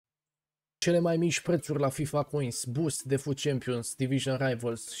Cele mai mici prețuri la FIFA Coins, boost de Food Champions, Division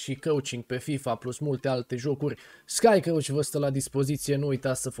Rivals și coaching pe FIFA plus multe alte jocuri, Sky Coach vă stă la dispoziție. Nu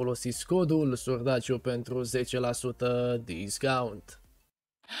uitați să folosiți codul Surdacio pentru 10% discount.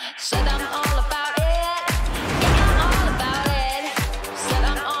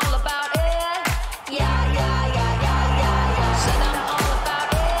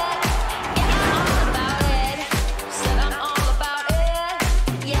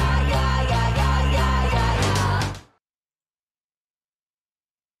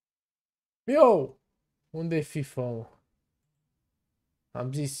 Yo! Unde e FIFA, mă?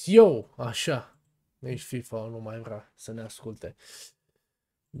 Am zis yo, așa. Nici FIFA nu mai vrea să ne asculte.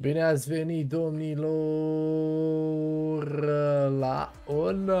 Bine ați venit, domnilor, la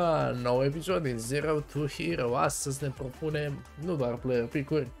un nou episod din Zero to Hero. Astăzi ne propunem nu doar player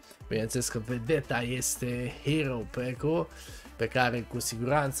pick-uri, bineînțeles că vedeta este Hero Pack-ul, pe care cu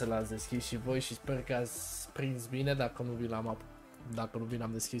siguranță l-ați deschis și voi și sper că ați prins bine, dacă nu vi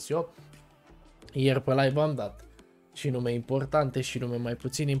l-am deschis eu. Ieri pe live am dat și nume importante și nume mai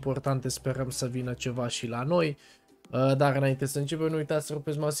puțin importante, sperăm să vină ceva și la noi. Dar înainte să începem, nu uitați să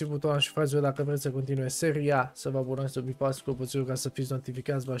rupeți masiv butonul și fraților dacă vreți să continue seria, să vă abonați, să bipați clopotelul ca să fiți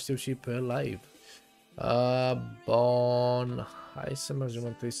notificați, vă aștept și pe live. Bun, hai să mergem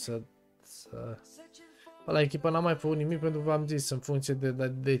întâi la echipă n-am mai făcut nimic pentru că v-am zis, în funcție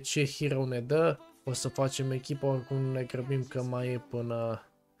de ce hero ne dă, o să facem echipa, oricum ne grăbim că mai e până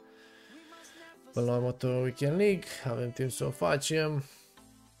la următorul Weekend League, avem timp să o facem.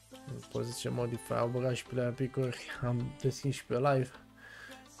 Poziție modify, au băgat și player pick-uri, am deschis și pe live.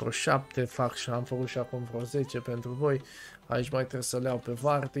 Vreo 7 fac și am făcut și acum vreo 10 pentru voi. Aici mai trebuie să le iau pe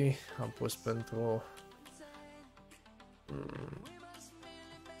Varti, am pus pentru...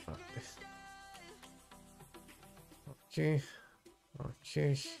 Ok,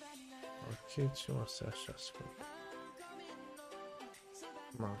 ce mă să așa scurt.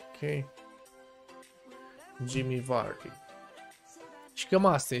 Ok. Jimmy Vardy. Și cam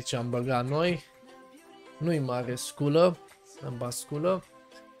asta e ce am băgat noi. Nu-i mare sculă, în basculă.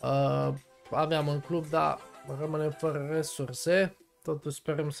 Aveam în club, dar rămânem fără resurse. Totuși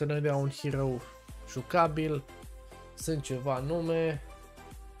sperăm să ne dea un hero jucabil. Sunt ceva nume.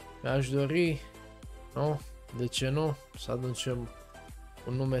 Mi-aș dori, nu? De ce nu? Să aducem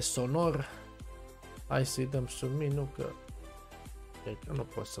un nume sonor. Hai să-i dăm submin, nu că... Cred că nu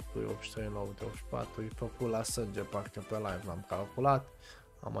poți să pui 83, 84, e făcut la sânge, parcă pe live l-am calculat,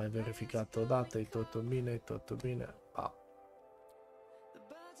 am mai verificat odată, e totul bine, e totul bine.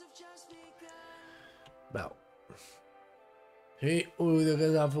 Beau. Hei, uite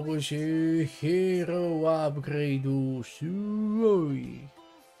că s-a făcut și hero upgrade-ul.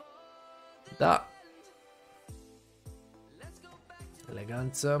 Da.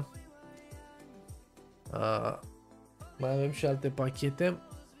 Eleganță. Mai avem și alte pachete,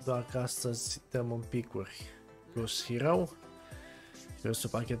 doar că astăzi dăm un pick-uri plus hero. Și o să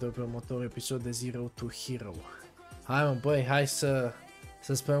pachetul pe următorul episod de Zero to Hero. Hai mă băi, hai să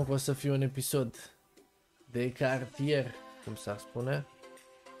sperăm că o să fie un episod de cartier, cum s-ar spune.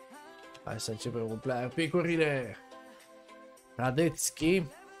 Hai să începem cu player pick-urile. Radetzky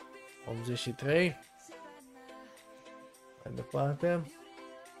 83. Mai departe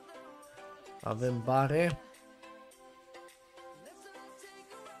avem bare.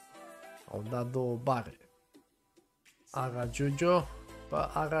 Au dat două bare. Arajujo. Bă,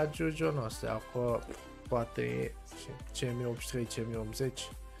 Arajujo nu știu, acolo poate e CM83, CM80.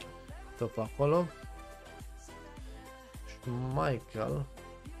 Tot pe acolo. Michael.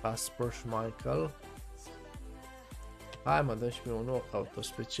 Casper și Michael. Hai mă, dă și mie un knockout, o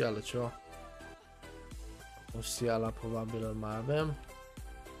specială ceva. Usiala probabil îl mai avem.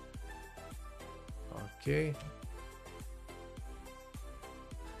 Ok.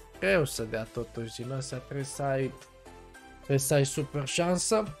 Greu să dea totuși din astea, trebuie să ai super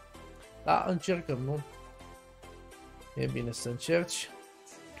șansă. Da, încercăm, nu? E bine să încerci.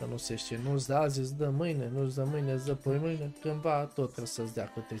 Că nu se știe, nu-ți dă azi, îți dă mâine, nu-ți dă mâine, îți dă poi mâine. Cândva tot trebuie să-ți dea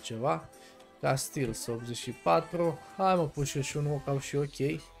câte ceva. Ca stil, 84. Hai mă, pun și un knockout și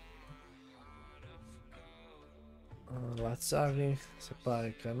ok. La țari, se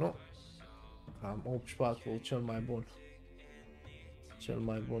pare că nu. Am 84, cel mai bun. Cel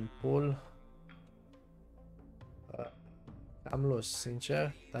mai bun pull. Am luat,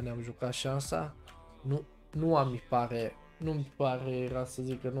 sincer, dar ne-am jucat șansa. Nu-mi pare, era să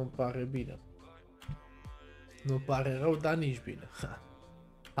zic că nu-mi pare bine. Nu pare rău, dar nici bine.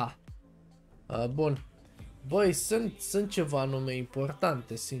 Bun. Băi, sunt ceva nume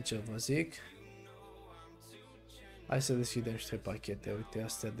importante, sincer vă zic. Hai să deschidem și 3 pachete. Uite,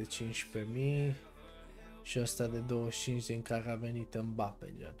 astea de 15.000 și astea de 25 din care a venit în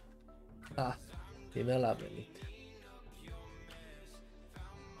bape, gen. Ah, din ăla a venit.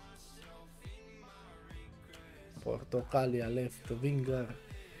 Portocalia, left winger.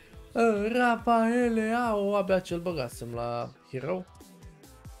 Rafaele, au, abia ce-l băgasem la hero.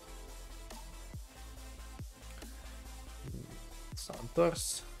 S-a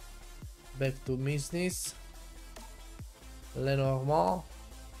întors. Back to business. Lenormand.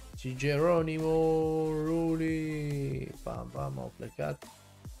 Și Geronimo Rulli. Bam, bam, au plecat.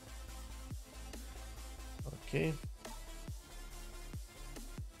 Ok.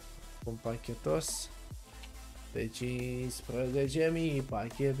 Un pachetos. De 15.000,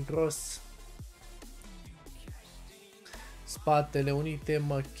 pachet gros. Spatele unite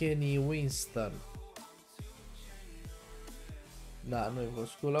McKenny Winston. Da, nu e vreo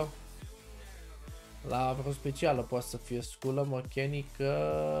sculă. La vreo specială poate să fie sculă McKenny,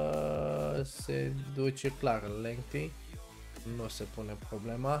 că se duce clar în lengthy. Nu se pune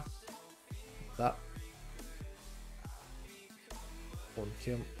problema. Da. Bun,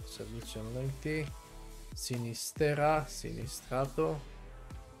 chem se duce în lengthy. Sinistera, Sinistrato.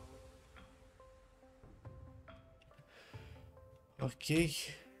 Ok.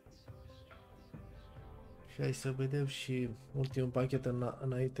 Și hai să vedem și ultimul pachet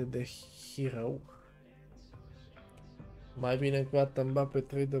înainte de hero. Mai bine cu dată Mbappe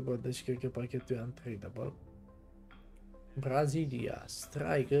tradable, deci cred că pachetul e untradable. Brazilia,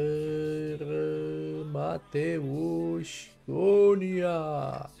 striker, Mateus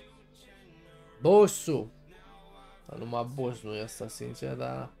Cunha. Bossul. Numai boss nu e asta, sincer,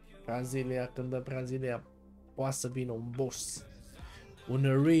 dar Brazilia, când dă Brazilia, poate să vină un boss.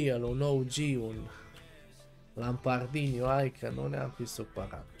 Un real, un OG, un Lampardinho, hai că nu ne-am fi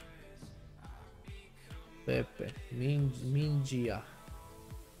supărat. Pepe, Mingia.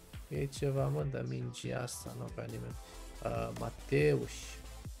 E ceva, mă, de Mingia asta, nu avea nimeni.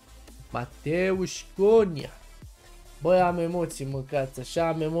 Mateus Cunha. Băi, am emoții, mâncați, așa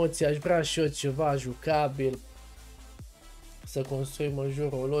am emoții, aș vrea și eu ceva jucabil. Să construim în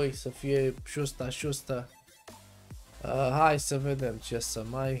jurul lui, să fie șusta. Hai să vedem ce să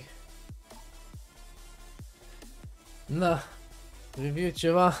mai... Na, preview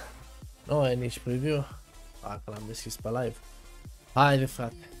ceva? Nu e nici preview. Dacă l-am deschis pe live. Haide,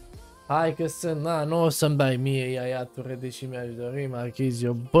 frate. Hai că sunt, na, nu o să-mi dai mie alaturi, deși mi-aș dori,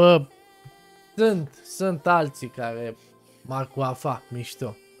 Marchizio. Bă, sunt alții care m-ar coafa,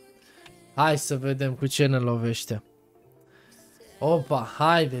 mișto. Hai să vedem cu ce ne lovește. Opa,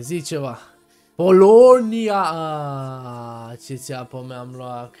 haide, zi ceva. Polonia! Ce țeapă mi-am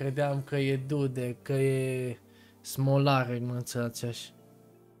luat. Credeam că e Dude, că e Smolare, mă înțelegi așa.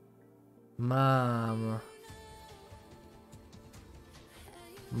 Mamă.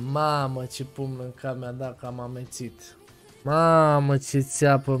 Mamă, ce pumn în cap mi-a dat că am amețit. Mamă, ce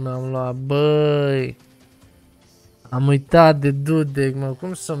țeapă mi-am luat, băi. Am uitat de Dudek, mă,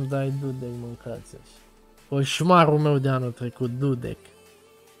 cum să-mi dai Dudek, mâncați așa? Coșmarul meu de anul trecut, Dudek.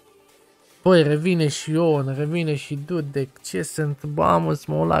 Păi, revine și Ion, revine și Dudek, ce se întâmplă, mă,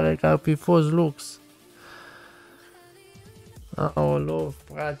 Smolare, că ar fi fost lux. Aoleu,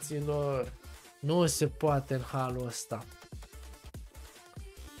 fraților, nu se poate în halul ăsta.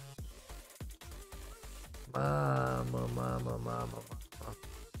 Mamă.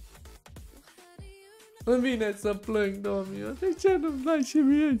 Îmi vine să plâng, domnule. De ce nu-mi dai și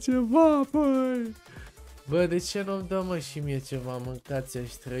mie ceva, băi? Bă, de ce nu-mi dă, mă, și mie ceva? Mâncați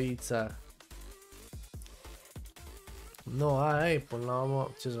aș trăi țară. Nu, hai, până la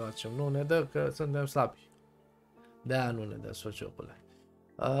urmă, ce să facem? Nu ne dă, că suntem slabi. De-aia nu ne dă, sociocule.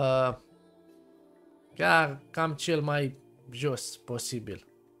 Chiar cam cel mai jos posibil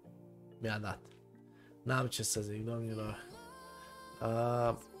mi-a dat. N-am ce să zic, domnilor.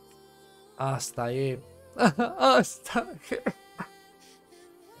 Asta e. Asta e.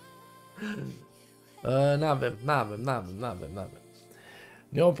 N-avem.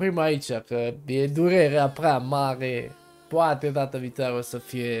 Ne oprim aici, că e durerea prea mare. Poate data viitoare o să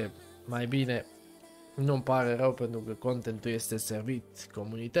fie mai bine. Nu-mi pare rău pentru că contentul este servit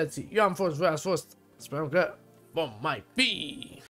comunității. Eu am fost, voi ați fost. Sperăm că vom mai fi.